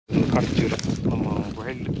ಖರ್ಜೂರ ನಮ್ಮ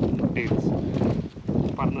wild dates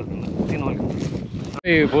ಪರ್ನದನ್ನು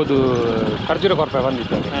ತಿನ್ನೋಲಿ ಬೋದು ಖರ್ಜೂರ ಕೊರಪೆ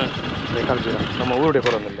ಬಂದಿದ್ದಾರೆ ಖರ್ಜೂರ ನಮ್ಮ ಊರುಡೆ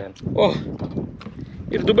ಕೊರೊಂದಿಲ್ಲ ಓಹ್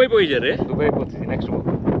ಇದು ದುಬೈ ಹೋಗಿದ್ದಾರೆ ದುಬೈ ಹೋಗ್ತಿದ್ದೆ ನೆಕ್ಸ್ಟ್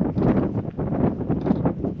ಹೋಗು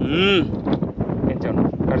ಎಂಚ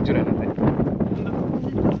ಖರ್ಜೂರ ಏನಂತೆ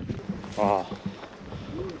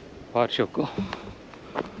ವಾರ್ಷಕ್ಕು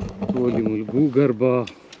ಗೋಲಿ ಮೂಲ ಭೂಗರ್ಭ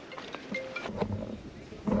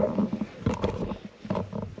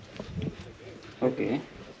ಓಕೆ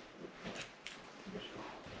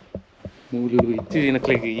ಮೂಲು ಇತ್ತೀಚಿನ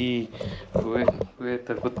ಕ್ಲಿಗೆ ಈ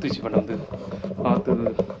ಗೊತ್ತಿಚ್ಚಿ ಪಂಡ ಆತು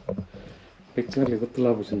ಹೆಚ್ಚಿನಲ್ಲಿ ಗೊತ್ತಿಲ್ಲ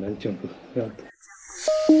ಆಪೋಸಿಟ್ ಅಂಚೆ ಉಂಟು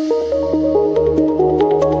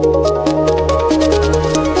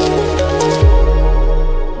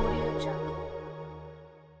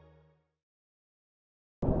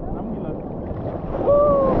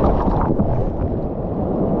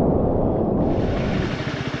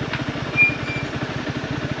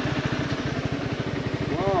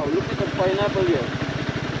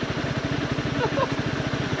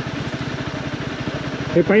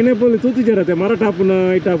ಪೈನಾಪಲ್ ತೂತಿಜರತ್ತೆ ಮರ ಟಾಪುನ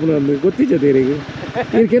ಈ ಟಾಪುನ ಅಂದು ಗೊತ್ತಿಜ್ಜದೆ ಈಗ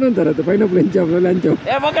ಏನಂತಾರತ್ತೆ ಪೈನಾಪಲ್ ಹೆಂಚಾಪಲ್ ಅಂಚಾವ್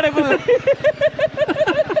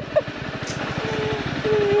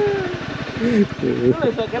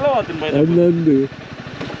ಅಂದಂದು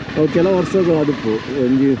ಅವು ಕೆಲವು ವರ್ಷದ ಅದಪ್ಪು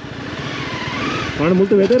ಒಂಜಿ ಮಾಡ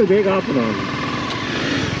ಮುಟ್ಟು ವೆದರ್ ಬೇಗ ಆಪು ನಾನು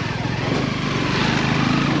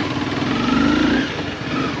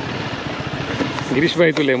ಗಿರೀಶ್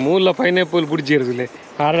ಭಾಯ್ ತುಲೆ ಮೂಲ ಪೈನಾಪಲ್ ಬುಡ್ಜಿ ಇರುದಿಲ್ಲ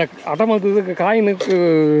ಅಟ ಮಲ್ತದ ಕಾಯಿನ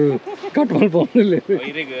ಕಟ್ ಮಲ್ಪೊಂದಿಲ್ಲ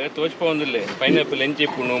ಈಗ ತೋಚ್ಪೊಂದಿಲ್ಲ ಪೈನಾಪಲ್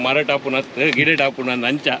ಎಂಚಿಪ್ಪುನು ಮರ ಟಾಪುನ ಗಿಡ ಟಾಪುನ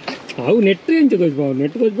ಅಂಚ ಅವು ನೆಟ್ಟು ಎಂಚ ತೋಚ್ಪ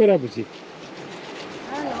ನೆಟ್ಟು ತೋಚ್ಪಾರ ಆಪುಸಿ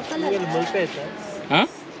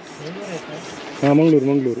ಹಾಂ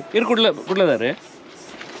ಮಂಗಳೂರು ಇರು ಕುಡ್ಲದಾರೆ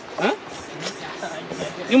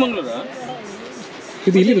ನೀವು ಮಂಗಳೂರಾ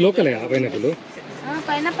ಇದು ಇಲ್ಲಿ ಲೋಕಲ್ ಪೈನಾಪಲ್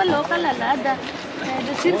ಪೈನಾಪಲ್ ಲೋಕಲ್ ಅಲ್ಲ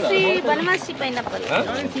ಸಿರ್ಸಿ ಬನವಾಸಿ ಪೈನಾಪಲ್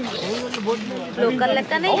ಲೋಕಲ್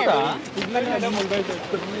ಲೆಕ್ಕನೇ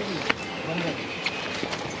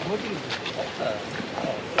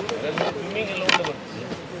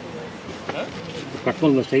ಕಟ್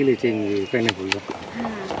ಮಾಡೋ ಸ್ಟೈಲ್ ಚೇಂಜ್ ಪೈನಾಪಲ್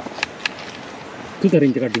ತೂತಾರೆ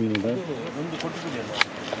ಇಂಚ cutting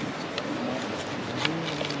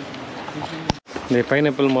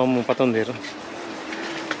pineapple ಮಾಮು ಪತ್ತೊಂದೇರು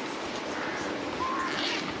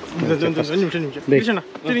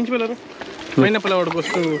pineapple award goes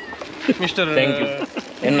to mister thank you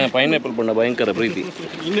ಎನ್ನ ಪೈನಾಪಲ್ ಪಂಡ ಭಯಂಕರ ಪ್ರೀತಿ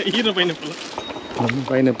ಹೀರೋ ಪೈನಾಪಲ್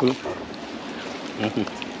ಪೈನಾಪಲ್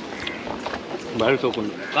ಭಾಳ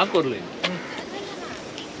ತಗೊಂಡು ಕಾಕೋರ್ಲಿ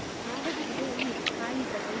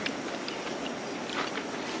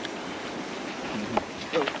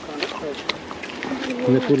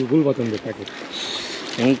ಫುಲ್ ಬರ್ತಂದೆ ಪ್ಯಾಕೆಟ್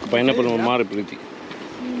ಹೆಂಗೆ ಪೈನಾಪಲ್ ಮಾರಿ ಪ್ರೀತಿ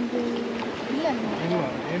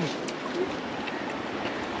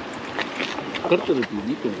ಕರ್ತದೆ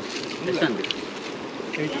ದೀಪ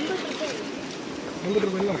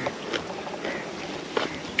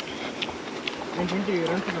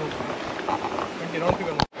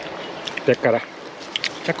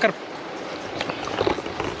ಚಕ್ಕರ್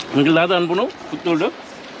ಹಿಂಗಿಲ್ಲಾದ ಅನ್ಪುನು ಪುತ್ತೂರು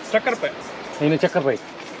ಚಕ್ಕರ್ ಪೈ ಇನ್ನು ಚಕ್ಕರ್ ಪೈ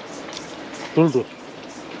ತುಳ್ದು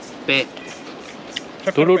ಪೇ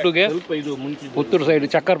ತುಳುಟುಗೆ ಸ್ವಲ್ಪ ಇದು ಮುಂಚೆ Puttur side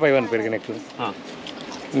ಚಕ್ಕರ್ pi one ಪೇರಿಗೆ next ಹಾಂ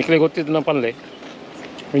ನಿಕ್ಲೆ ಗೊತ್ತಿದ್ದು ನಾ ಪಲ್ಲೆ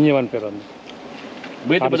ಇಂಜೆ ಒನ್ ಪೇರ್ ಅಂದು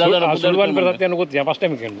ಸುಳ್ವನ್ ಪೇರ್ ಸತ್ಯ ಗೊತ್ತಿದ್ಯಾ ಫಸ್ಟ್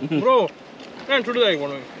ಟೈಮ್ ಕೇಳಿ ಬ್ರೋ ನಾನು ಸುಡುದ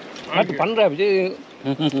ಆಯ್ಕೊಂಡು ಅದು ಪಂಡ್ರೆ ವಿಜಯ್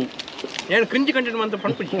ಏನು ಕ್ರಿಂಜಿ ಕಂಟೆಂಟ್ ಅಂತ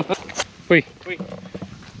ಪಂಪಿ ಪೊಯ್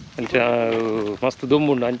ಅಂಚ ಮಸ್ತ್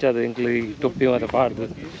ದೊಂಬುಂಡು ಅಂಚಾದ ಇಂಕ್ಲಿ ಟೊಪ್ಪಿ ಮತ್ತು ಪಾಡ್ದು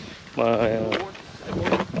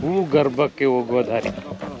ಭೂಗರ್ಭಕ್ಕೆ ಹೋಗುವ ದಾರಿ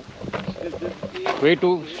ವೇ ಟು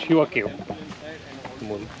ಶಿವ ಕೇವ್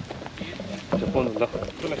ಮೂಲ చెప్పొందుందా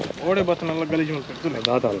ಓಡೆ ಬತ್ತನಲ್ಲ ಗಲೀಜು ಮಾಡ್ತಿರ್ತಾರೆ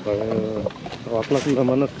ದಾತಲ್ಪ ಅಕ್ಲಕ್ಲ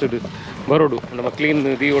ಮನಸ್ತು ಬರೋಡು ನಮ್ಮ ಕ್ಲೀನ್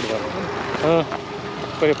ದಿ ಓಡ್ಬಾರ ಹಾಂ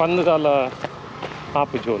ಪಂದು ಕಾಲ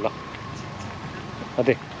ಆಪು ಜೋಲ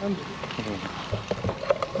ಅದೇ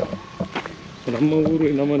ನಮ್ಮ ಊರು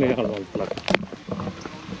ನಮ್ಮನೆ ಹಾಳು ಅಲ್ಪ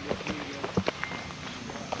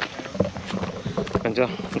ಅಂಚ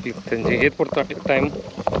ಏರ್ಪೋರ್ಟ್ ಟೈಮ್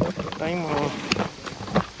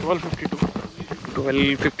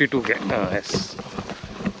 12:52ಗೆ ಎಸ್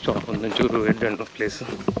ಸೊ ಒಂದೊಂಚೂರು ಎಡ್ಡು ಪ್ಲೇಸ್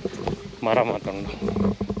ಮರ ಮಾತಾಡೋಣ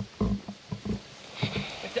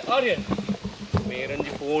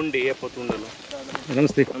ಮೇರಂಜಿ ಫೋನ್ ಡೇ ಎಪ್ಪತ್ತೊಂದಲ್ಲ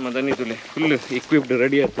ನಮಸ್ತೆ ನಮ್ಮ ದನಿತುಲೆ ಫುಲ್ ಇಕ್ವಿಪ್ಡ್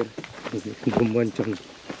ರೆಡಿ ಆಗ್ತದೆ ತುಂಬ ಅಂಚಂದು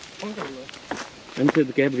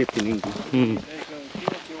ಅಂಚದ್ದು ಕ್ಯಾಬ್ ಎತ್ತೀನಿ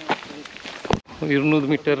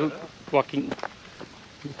 200 ಮೀಟರ್ ವಾಕಿಂಗ್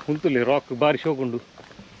ಉಂಟುಲೆ ರಾಕ್ ಬಾರಿ ಶೋಗುಂಡು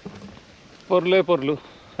ಪೊರ್ಲು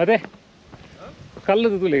ಅದೇ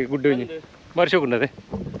ಕಲ್ಲದು ತುಲೆ ಗುಡ್ಡೆ ಒಂಜಿ ಬಾರಿ ಶೋಗುಂಡು ಅದೇ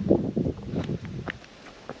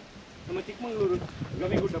ಚಿಕ್ಕಮಗಳೂರು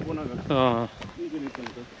ಗವಿಗುಡ್ಡ ಪುನಃ ಹಾಂ ಈಗ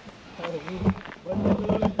ನಿಂತಂತ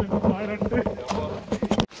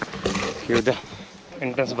ಇವ್ದ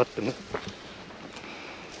ಎಂಟ್ರೆನ್ಸ್ ಬರ್ತದೆ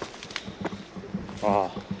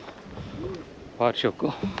ವಾರ್ಷಕ್ಕು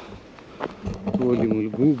ಗೋಲಿ ಮೂಲ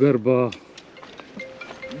ಭೂಗರ್ಭ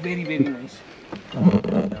ವೆರಿ ವೆರಿ ನೈಸ್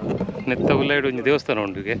ನೆತ್ತ ಉಲ್ಲಾಯ್ಡು ಒಂದು ದೇವಸ್ಥಾನ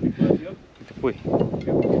ಉಂಟು ಈಗ ಪೋಯ್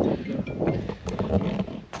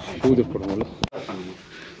ಪೂಜೆ ಕೊಡೋಲ್ಲ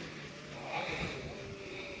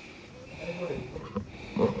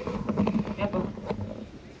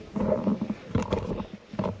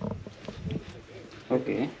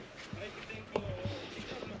Okay.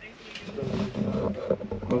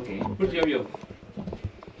 Okay. Put your.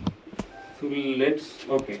 So let's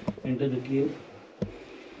enter the cave.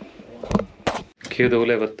 ಕೇವ್ದ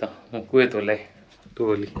ಒಲೆ ಬತ್ತಾ ಕುವೇತ್ ಒಲೆ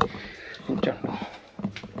ತೂವಲ್ಲಿ ಚಂಡು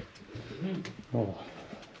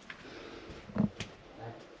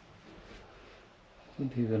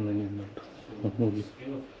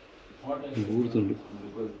ಊರ್ದುಂಡು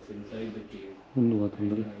ಒಂದು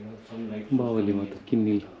ಮಾತಂದ್ರೆ ಬಾವಲಿ ಮಾತು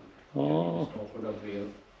ಕಿನ್ನಿಲ್ಲ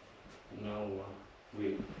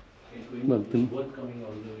ಬರ್ತೇನೆ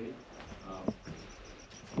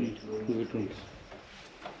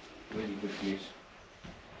Very good place.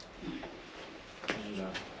 And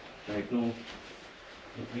right now,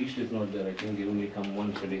 the priest is not there. I think they only come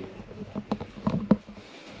once a day.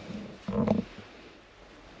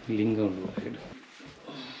 ಲಿಂಗ ಉಂಟು ಸೈಡ್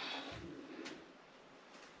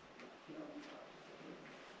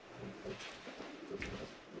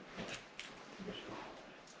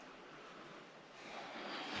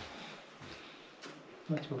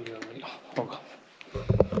ಹೋಗ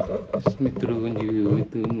ಮಿತ್ರರು ಒಂದು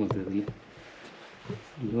ಇತ್ತು ಮಾತಾಡಲಿ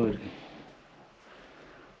ನೋಡಿ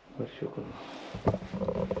ವರ್ಷಕ್ಕೆ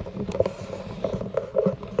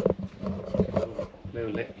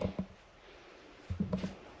ಒಳ್ಳೆ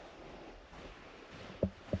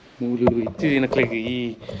ಮೂಲು ಇತ್ತೀಚಿನಕ್ಲಿಗೆ ಈ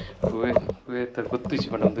ವೇತ ಗೊತ್ತಿಸಿ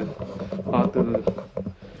ಪಡೊಂದು ಆತದು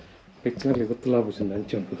ಹೆಚ್ಚಿನಲ್ಲಿ ಗೊತ್ತಲಾಗ್ಬಿಟ್ಟು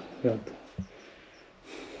ಅಂಚೆ ಉಂಟು ಯಾತು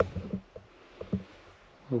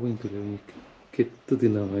ಹೋಗಿಂತು ಕೆತ್ತು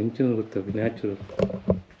ದಿನ ಅಂಚಿನ ಗೊತ್ತಾಗ ನ್ಯಾಚುರಲ್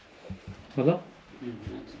ಅಲ್ಲ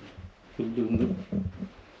ಫುಲ್ಲು ಒಂದು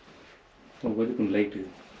ಬದುಕೊಂಡು ಲೈಟ್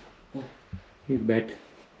ಇದು ಬ್ಯಾಟ್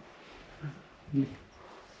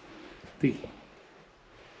ತೀ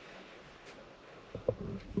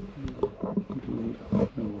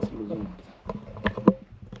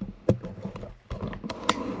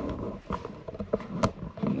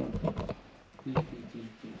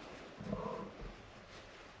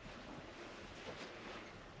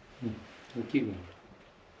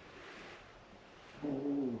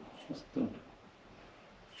ಮಸ್ತ್ ಉಂಟು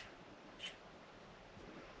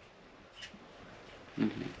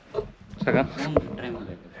ಸಾಕ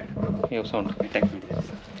ಯಾವ ಸೌಂಡ್ ಟ್ಯಾಕ್ ಮಾಡಿದೆ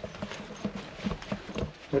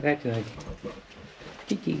ಹಾಗೆ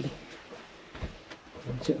ಟಿಕ್ಕಿ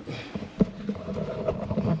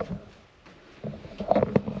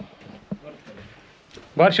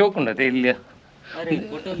ಬಾರಿ ಶೋಕ್ ಉಂಟತೆ ಇಲ್ಲಿ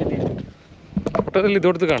ಫೋಟೋದಲ್ಲಿ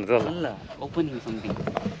ದೊಡ್ಡದು ಕಾಣ್ತದಲ್ಲ ಅಲ್ಲ ಓಪನಿಂಗ್ ಸಮಥಿಂಗ್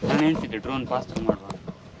ನಾನು ಎಣಿಸಿದ್ದೆ ಡ್ರೋನ್ ಫಾಸ್ಟ್ ಮಾಡುವ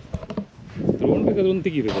ಡ್ರೋನ್ ಬೇಕಾದ್ರೆ ಒಂದು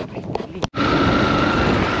ತೆಗಿಬೇಕು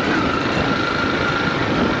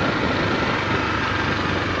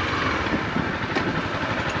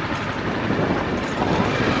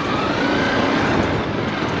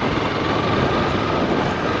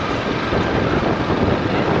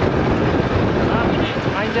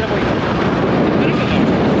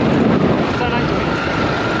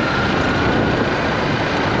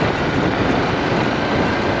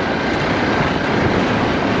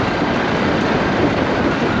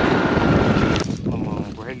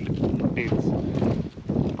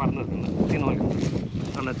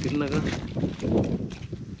ತಿನ್ನಗ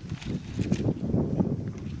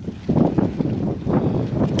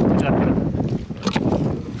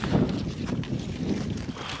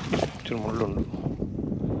ಚೂರು ಮುಳ್ಳುಂಡು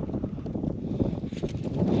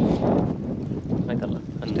ಆಯ್ತಲ್ಲ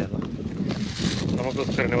ಅಷ್ಟೇ ಅಲ್ಲ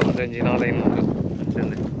ನಮಗೋಸ್ಕರನೇ ಒಂದು ಅಂಜಿ ನಾಳೆ ಉಂಟು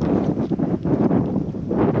ಅಷ್ಟೇ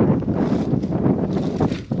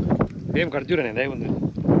ಏಮ್ ಖರ್ಜೂರನೇ ದಯ ಒಂದು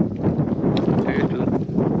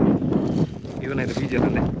ಇವನೈದು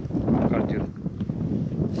ಬೀಜದಲ್ಲೇ ಖರ್ಜೂರು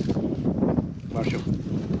ಭಾಷೆ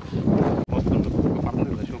ಮಸ್ತುಂಟು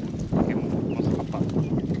ಪತ್ತೊಂದಿಲ್ಲ ಶೋಕು ಮಸ್ತ್ ಕಪ್ಪ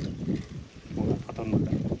ಪತ್ತೊಂದಿಲ್ಲ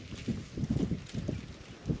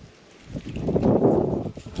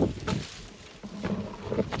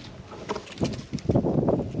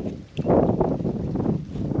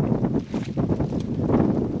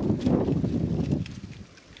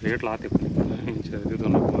ರೇಟ್ಲು ಆತಿ ಇದು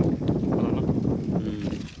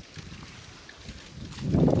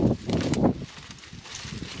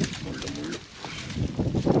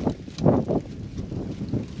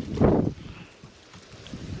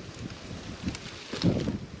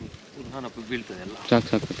ಬೀಳ್ತದೆ ಎಲ್ಲ. ಸಾಕು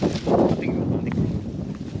ಸಾಕು.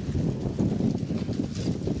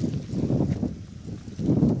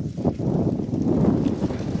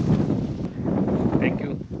 Thank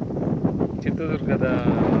you. ಚಿತ್ರದುರ್ಗದ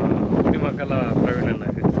ಕುಡಿಮಕ್ಕಳ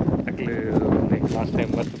ಪ್ರವೀಣನಾಗ ಅಕ್ಲು ಲಾಸ್ಟ್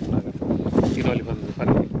ಟೈಮ್ ಬರ್ತಿದ್ದಾಗ ಹೀರೋಲಿ ಬಂದು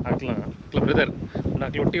ಫಲ್ಲಿ ಅಕ್ಲ ಬ್ರದರ್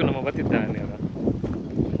ಅಕ್ಲು ಒಟ್ಟಿಗೆ ನಮ್ಮ ಬರ್ತಿದ್ದ ಅನ್ಯಾಗ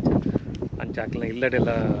ಅಂಚೆ ಅಕ್ಲ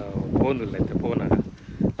ಇಲ್ಲಡೆಲ್ಲ ಪೋಂದಿಲ್ಲ ಐತೆ ಫೋನಾಗ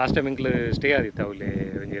ಲಾಸ್ಟ್ ಟೈಮ್ ಇಂಕ್ಲು ಸ್ಟೇ ಆದಿತ್ತು ಅವಲ್ಲಿ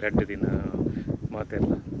ಒಂಜಿ 2 ದಿನ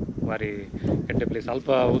ಮಾತೆಲ್ಲ ಬಾರಿ ಎಡ್ಡೆ ಪ್ಲೇಸ್ ಸ್ವಲ್ಪ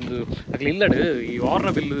ಒಂದು ಅಕ್ಲ ಇಲ್ಲಡು ಈ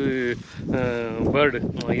ಆರ್ನಬಿಲ್ ಬರ್ಡ್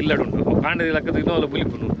ಇಲ್ಲಡುಂಡು ಕಾಂಡದ ಲಕ್ಕದ ಇನ್ನೂ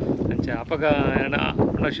ಬುಲಿಪುನು ಅಂಚೆ ಅಪಗ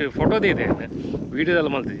ಫೋಟೋದೇ ಇದೆ ವೀಡಿಯೋದೆಲ್ಲ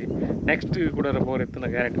ಮಾಡ್ತೀವಿ ನೆಕ್ಸ್ಟ್ ಕೂಡ ಬೋರ್ ಎತ್ತು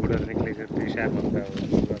ಗ್ಯಾರಂಟಿ ಕೂಡ ನಿಕ್ಲಿಗೆ ಶೇರ್ ಮಾಡ್ತಾ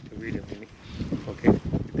ವೀಡಿಯೋ ಮೀನಿ ಓಕೆ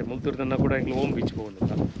ಇದು ಮುಲ್ತೂರ್ದನ್ನ ಕೂಡ ಹಿಂಗೆ ಓಮ್ ಬೀಚ್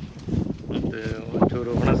ಹೋಗೋದಿಲ್ಲ ಮತ್ತು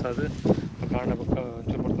ಒಂಚೂರು ಒಣಸಾದು ಕಾರಣ ಪಕ್ಕ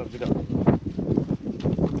ಒಂಚೂರು ಬರ್ತಾರೆ ಗಿಡ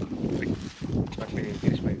ಮಕ್ಕಳಿಗೆ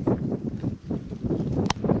ಗಿರೀಶ್ ಭಾಯ್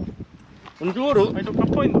ಒಂಚೂರು ಆಯ್ತು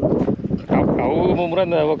ಕಪ್ಪೊಂದು ಅವು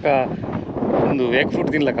ಮುರಂದ ఒక ಒಂದು ಎಗ್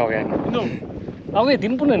ಫುಡ್ ತಿನ್ಲಕ್ಕ ಅವ ಏನು ಅವೇ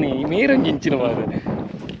ತಿನ್ಪುನ ನೀ ಮೇರಂಗಿ ಇಂಚಿನ ಮಾದ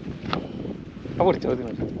ಅವರು ಚೌದಿ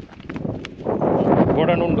ನೋಡಿ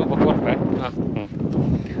ಗೋಡನ್ ಉಂಡು ಬೊಕ್ಕ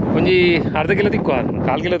ಒಂಜಿ ಅರ್ಧ ಕಿಲೋ ತಿಕ್ಕು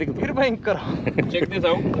 1/4 ಕಿಲೋ ತಿಕ್ಕು ಭಯಂಕರ. Check this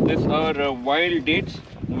out. These are wild dates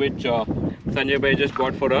which Sanjay Bhai just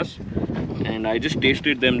got for us, and I just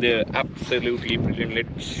tasted them. They're absolutely brilliant.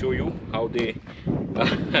 Let's show you how they.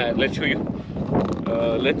 Let's show you.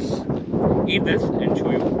 Let's eat this and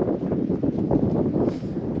show you.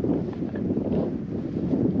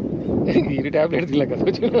 ಇದು tablet ತಿನ್ಲಕ್ಕ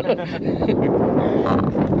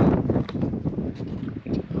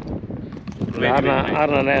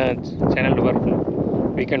ಆರ್ನ channel birth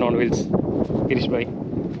weekend on wheels Girish Bhai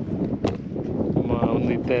ನಮ್ಮ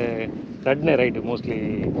ಒಂದು ಇತ್ತೆ 2ನೇ ride mostly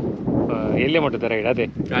ಎಲ್ಲೇ ಮಟ್ಟದ ride ಅದೇ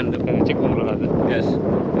ಚಿಕ್ಕಮಂಗ್ಳೂರು ಅದು. Yes,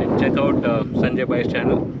 and check out Sanjay Bhai's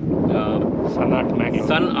channel. SUNART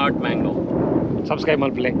Mangalore. Subscribe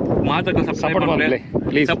ಮಾಡ್ಪ್ಲೆ ಮಾತಕ್ಕೆ support ಮಾಡ್ಪ್ಲೆ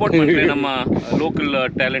please support ಮಾಡ್ಪ್ಲೆ ನಮ್ಮ ಲೋಕಲ್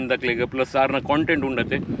ಟ್ಯಾಲೆಂಟ್ ದಕ್ಲಿಗೆ ಪ್ಲಸ್ ಆರ್ನ ಕಾಂಟೆಂಟ್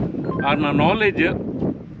ಉಂಡತೆ ಆರ್ನ ನಾಲೆಜ್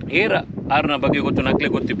ಏರ ಆರ್ನ ಬಗ್ಗೆ ಗೊತ್ತು ನಕ್ಲೆ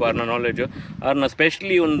ಗೊತ್ತಿಪ್ಪ ಆರ್ನ ನಾಲೆಜ್ ಆರ್ನ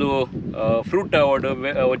ಸ್ಪೆಷಲಿ ಒಂದು ಫ್ರೂಟ್ ಆವಡು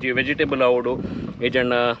ವೆಜಿಟೇಬಲ್ ಆವಡು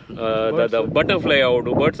ಏಜಣ್ಣ ಬಟರ್ಫ್ಲೈ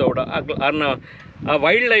ಆವಡು ಬರ್ಡ್ಸ್ ಆವಡು ಆರ್ನ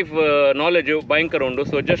ವೈಲ್ಡ್ ಲೈಫ್ ನಾಲೆಜ್ ಭಯಂಕರ ಉಂಡು.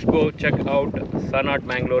 So just go check out SUNART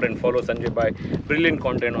Mangalore and follow Sanjay Bhai. Brilliant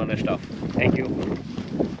content on his stuff. Thank you.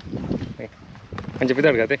 अंचे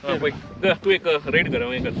पिदाड़ गाते हाँ भाई तू एक रेड कर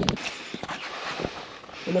वहीं कर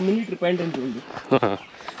ना मिलिट्री पैंट एंड जोड़ी हाँ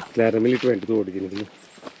क्लियर मिलिट्री पैंट तो ओड़ी नहीं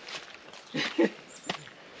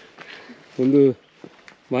ಒಂದು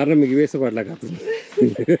ಮಾರಮ್ಮಿಗೆ ವೇಷ ಮಾಡ್ಲಾಕತ್ತು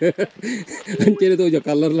ಅಂಚೆನೆ ತೋಜ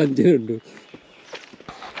ಕಲರ್ ಅಂಚೆನೆ ಉಂಟು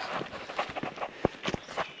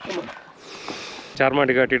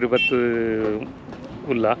ಚಾರ್ಮಾಡಿ ಘಾಟಿಡು ಬತ್ತು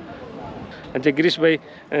ಉಲ್ಲ ಅಂಚೆ ಗಿರೀಶ್ ಭಾಯ್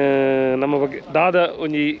ನಮ್ಮ ಬಗ್ಗೆ ದಾದ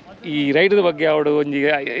ಒಂಜಿ ಈ ರೈಡ್ದ ಬಗ್ಗೆ ಅವಡು ಒಂಜಿ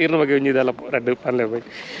ಈರ್ನ ಬಗ್ಗೆ ಒಂಜಿದೆಲ್ಲ ರಡ್ಡು ಪನ್ಲೆ ಭಾಯ್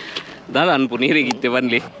ದಾದ ಅನ್ಪು ನೀರಿಗಿತ್ತೆ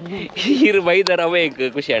ಬನ್ಲಿ ಈರು ಬೈದರ ಅವೇ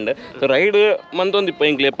ಖುಷಿ and so ride ಮಂತೊಂದಿಪ್ಪ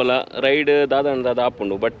ink ಲೇಪಲ್ಲ ride ದಾದ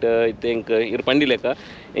ಆಪುಂಡು ಬಟ್ ಇತ್ತೆ ಇಂಕ್ ಇರು ಪಂಡಿಲೆಕ್ಕ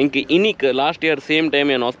ink ಇನಿಕ್ last year same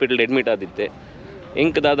time ಏನು ಹಾಸ್ಪಿಟಲ್ ಅಡ್ಮಿಟ್ ಆದಿತ್ತೆ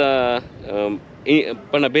ಇಂಕ್ ದಾದ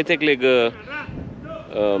ಪಂಡ ಬೇತೆಕ್ಲಿಗ್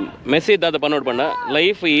ಮೆಸೇಜ್ ದಾದ ಪನ್ನೋಡು ಪಂಡ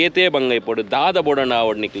ಲೈಫ್ ಏತೇ ಬಂಗ ಇಪ್ಪಡು ದಾದ ಬೋಡಂಡ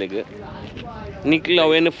ಆವಡ್ ನಿಕ್ಲು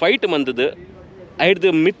ಅವೇನು ಫೈಟ್ ಮಂತದ್ದು ಐಡ್ದು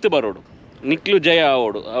ಮಿತ್ ಬರೋಡು ನಿಕ್ಲು ಜಯ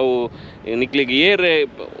ಆವೋಡು ಅವು ನಿಕ್ಲಿಗೆ ಏರ್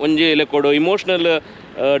ಒಂಜಿ ಲೆಕ್ಕೊಡು ಇಮೋಷ್ನಲ್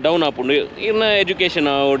ಡೌನ್ ಆಪುಂಡು ಇನ್ನ ಎಜುಕೇಷನ್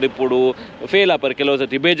ಆವಡು ಇಪ್ಪುಡು ಫೇಲ್ ಆಪರು ಕೆಲವು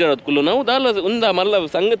ಸತಿ ಬೇಜಾರದು ಕುಲ್ಲು ನಾವು ದಾಲ ಉಂದ ಮಲ್ಲ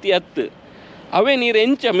ಸಂಗತಿ ಹತ್ತು ಅವೇ ನೀರು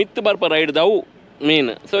ಎಂಚ ಮಿತ್ ಬರ್ಪರ ಐಡ್ದು ಅವು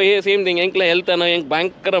ಮೇನ್. ಸೊ ಸೇಮ್ ಥಿಂಗ್ ಎಂಕ್ಲ ಹೆಲ್ತನ ಹೆಂಗೆ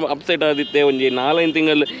ಭಯಂಕರ ಅಪ್ಸೆಟ್ ಆದಿತ್ತೆ ಒಂಜಿ 4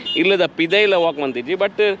 ತಿಂಗಳು ಇಲ್ಲದ ಪಿದೈಲ ವಾಕ್ ಮಂತಿದ್ವಿ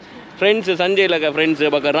ಬಟ್ ಫ್ರೆಂಡ್ಸ್ ಸಂಜೆ ಇಲ್ಲಗ ಫ್ರೆಂಡ್ಸ್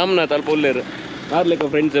ಬಕ್ಕ ರಾಮನಾಥ್ ಅಲ್ಲಿ ಪೊಲ್ಲೇರು ಆರ್ಲೆಕ್ಕ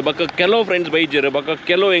ಫ್ರೆಂಡ್ಸ್ ಬಕ್ಕ ಕೆಲವು ಫ್ರೆಂಡ್ಸ್ ಬೈಜರು ಬಕ್ಕ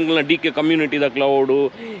ಕೆಲವು ಎಂಗ್ಲನ ಡಿ ಕೆ ಕಮ್ಯುನಿಟಿದ ಕ್ಲೌಡು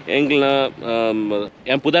ಎಂಗ್ಲನ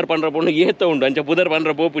ಪುದರ್ ಪಂಡ್ರ ಪೊಂಡು ಏತ ಉಂಡು ಅಂಚ ಪುದರ್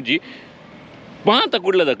ಪಂಡ್ರ ಪೋಪುಜಿ ಮಾತ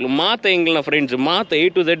ಕುಡ್ಲದಕ್ಲು ಮಾತ ಎಂಗ್ಲನ ಫ್ರೆಂಡ್ಸ್ ಮಾತ A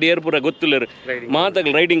to Z ಏರ್ಪುರ ಗೊತ್ತಿಲ್ಲರು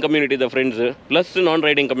ಮಾತಗಳು riding ಕಮ್ಯುನಿಟಿದ friends plus non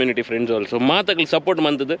riding community friends also ಮಾತಗಳು support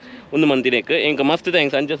ಮಂತದ್ದು ಒಂದು ಮಂತಿನೇಕ್ ಎಂಕ ಮಸ್ತ್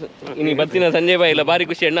ಥ್ಯಾಂಕ್ಸ್ ಅಂಚ ಇನ್ನು ಬತ್ತಿನ ಸಂಜಯ್ ಬಾಯ್ ಇಲ್ಲ ಭಾರಿ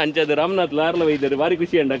ಖುಷಿ ಅಣ್ಣ ಅಂಚದು ರಾಮನಾಥ್ ಲಾರ್ಲ ವೈದ್ಯರು ಭಾರಿ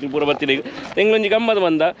ಖುಷಿ ಅಂಡ ಅಕ್ಲು ಪೂರ ಬತ್ತಿನಿಗೆ ತೆಂಗ್ಲೊಂಜಿ ಗಮ್ಮತ್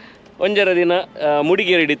ಬಂದ ಒಂಜರ ದಿನ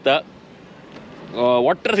ಮುಡಿಗೇರಿ ಹಿಡಿತ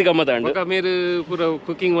ಒಟ್ಟರಸಿ ಗಮ್ಮತ್ ಅಂಡ್ ಮೇರು ಪೂರ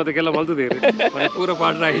ಕುಕಿಂಗ್ ಮತ್ತೆ ಕೆಲ ಮಲ್ತದೆ ಪೂರ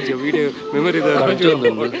ಪಾಡ್ರ ಆಯ್ತು ವಿಡಿಯೋ ಮೆಮೊರಿ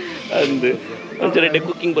ಅಂದು ಒಂಚೂರು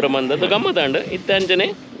ಕುಕ್ಕಿಂಗ್ ಪೂರ ಮಂದ ಸೊ ಗಮ್ಮತ್ ಅಂಡ್ ಇತ್ತ ಅಂಚನೆ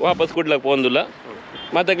ವಾಪಸ್ ಕೊಡ್ಲಕ್ಕೆ ಪೋಂದುಲ್ಲ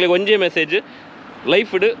ಮತ್ತೆ ಒಂಜೇ message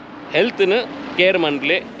ಲೈಫ್ಡ್ ಹೆಲ್ತ್ನ care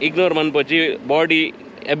ಮನ್ಪ್ಲೆ ignore ಮನ್ಪೋಚಿ body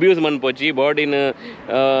abuse ಮನ್ಪೋಚಿ ಬಾಡಿನ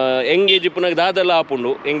ಎಂಗೇಜ್ ಪುನಃ ದಾದೆಲ್ಲ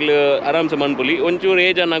ಆಪುಂಡು ಎಂಗ್ಲು ಆರಾಮ್ಸೆ ಮನ್ಪುಲಿ ಒಂಚೂರು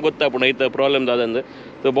ಏಜ್ ಅನ್ನ ಗೊತ್ತಾಪುಂಡು ಐತ ಪ್ರಾಬ್ಲಮ್ ದಾದಂದು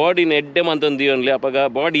ಸೊ ಬಾಡಿನ ಎಡ್ಡೆ ಮಂತೊಂದು ದೀವನ್ಲಿ ಅಪ್ಪಾಗ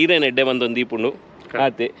ಬಾಡಿ ಈರೇನು ಎಡ್ಡೆ ಮಂತೊಂದು ದೀಪುಂಡು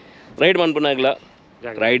ಆತೆ ರೈಡ್ ಮನ್ಪುನಾಗ್ಲ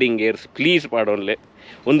ರೈಡಿಂಗ್ ಗೇರ್ಸ್ ಪ್ಲೀಸ್ ಪಾಡೋನ್ಲೆ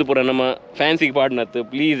ಒಂದು ಪೂರ ನಮ್ಮ ಫ್ಯಾನ್ಸಿಗೆ ಪಾಡ್ನತ್ತು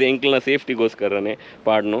ಪ್ಲೀಸ್ ಎಂಕ್ಲನ ಸೇಫ್ಟಿಗೋಸ್ಕರನೇ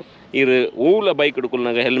ಪಾಡ್ನು ಇರು ಓಲ bike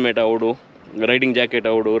ಹಿಡ್ಕೊಳ್ನಾಗ helmet ಅವಡು riding jacket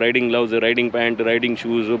ಅವಡು riding gloves riding pant riding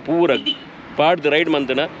shoes ಪೂರ ಪಾಡ್ದು ರೈಡ್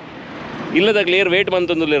ಮಂತನ ಇಲ್ಲದ ಕ್ಲಿಯರ್ ವೇಟ್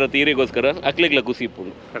ಮಂತಂದು ಇರತ್ತೆ ಈರಿಗೋಸ್ಕರ ಅಕ್ಲಿಗ್ಲ ಖುಷಿ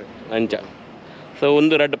ಇಪ್ಪುಂಡು ಅಂಚ ಸೊ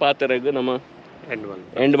ಒಂದು ರಡ್ಡು ಪಾತ್ರೆಗೆ ನಮ್ಮ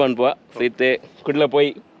ಎಂಡ್ ಮನ್ಪುವ ಸೈತೆ ಕುಡ್ಲ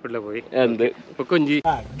ಪೋಯ್ ಅಂದು ಕೊಂಜಿ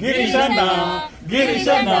ಗಿರೀಶಣ್ಣ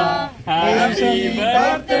ಹ್ಯಾಪಿ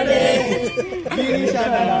ಬರ್ತ್ಡೇ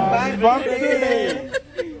ಗಿರೀಶಣ್ಣ ಬರ್ತ್ಡೇ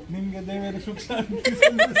ನಿಮಗೆ ದೇವರ ಸುಖ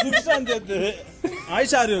ಶಾಂತಿ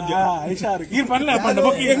ಆಯುಷ ಆರೋಗ್ಯ ಈ ಪಣ್ಣ ಪಂಡ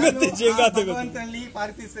ಬಕ್ಕಿ ಹೆಂಗತ್ತಲ್ಲಿ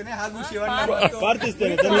ಪ್ರಾರ್ಥಿಸ್ತೇನೆ ಹಾಗೂ ಶಿವಣ್ಣ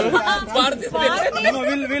ಪ್ರಾರ್ಥಿಸ್ತೇನೆ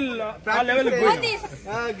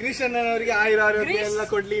ಗಿರೀಶಣ್ಣನವರಿಗೆ ಆಯುರ ಆರೋಗ್ಯ ಎಲ್ಲ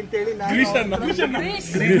ಕೊಡ್ಲಿ ಅಂತೇಳಿ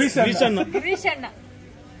ಗಿರೀಶಣ್ಣ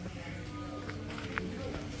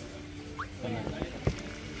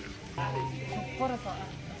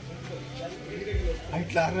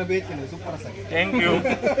Thank you.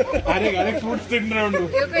 Alex food stinder undu.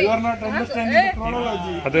 You are not understanding the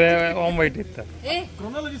chronology. ಅದು ಓಮ್ ವೈಟ್ ಇತ್ತು.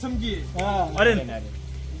 Chronology समझिए. अरे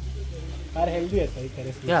यार healthy है सही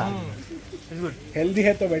करे. Yeah. It's good. Healthy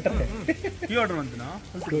है तो better है. You order मत ना.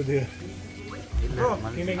 Go there.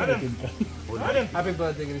 Happy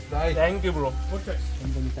birthday Girish Bhai. Thank you bro.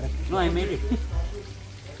 No, I made it.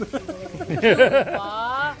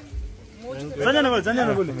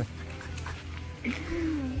 Sanjana बोल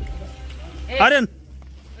आर्यन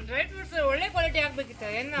ಡ್ರೈ ಫ್ರೂಟ್ಸ್ ಒಳ್ಳೆ ಕ್ವಾಲಿಟಿ ಆಗಬೇಕಿತ್ತು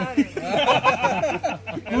ಏನ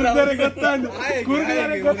ಕೂರ್ದರೆ ಗೊತ್ತಾಂಡು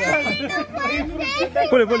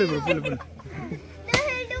ಬೋಲೆ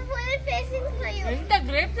ಎಂತ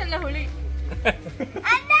ಗ್ರೇಪ್ಸ್ ಎಲ್ಲ ಹುಳಿ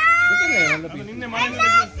ನಿನ್ನೆ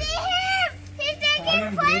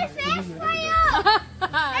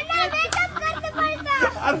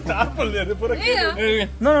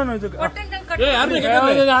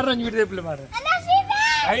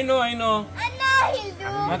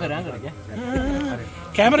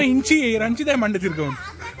ಕ್ಯಾಮರಾ ಇಂಚಿ ರಂಚಿದೆ ಮಂಡೆ ತಿರ್ಕೊಂಡು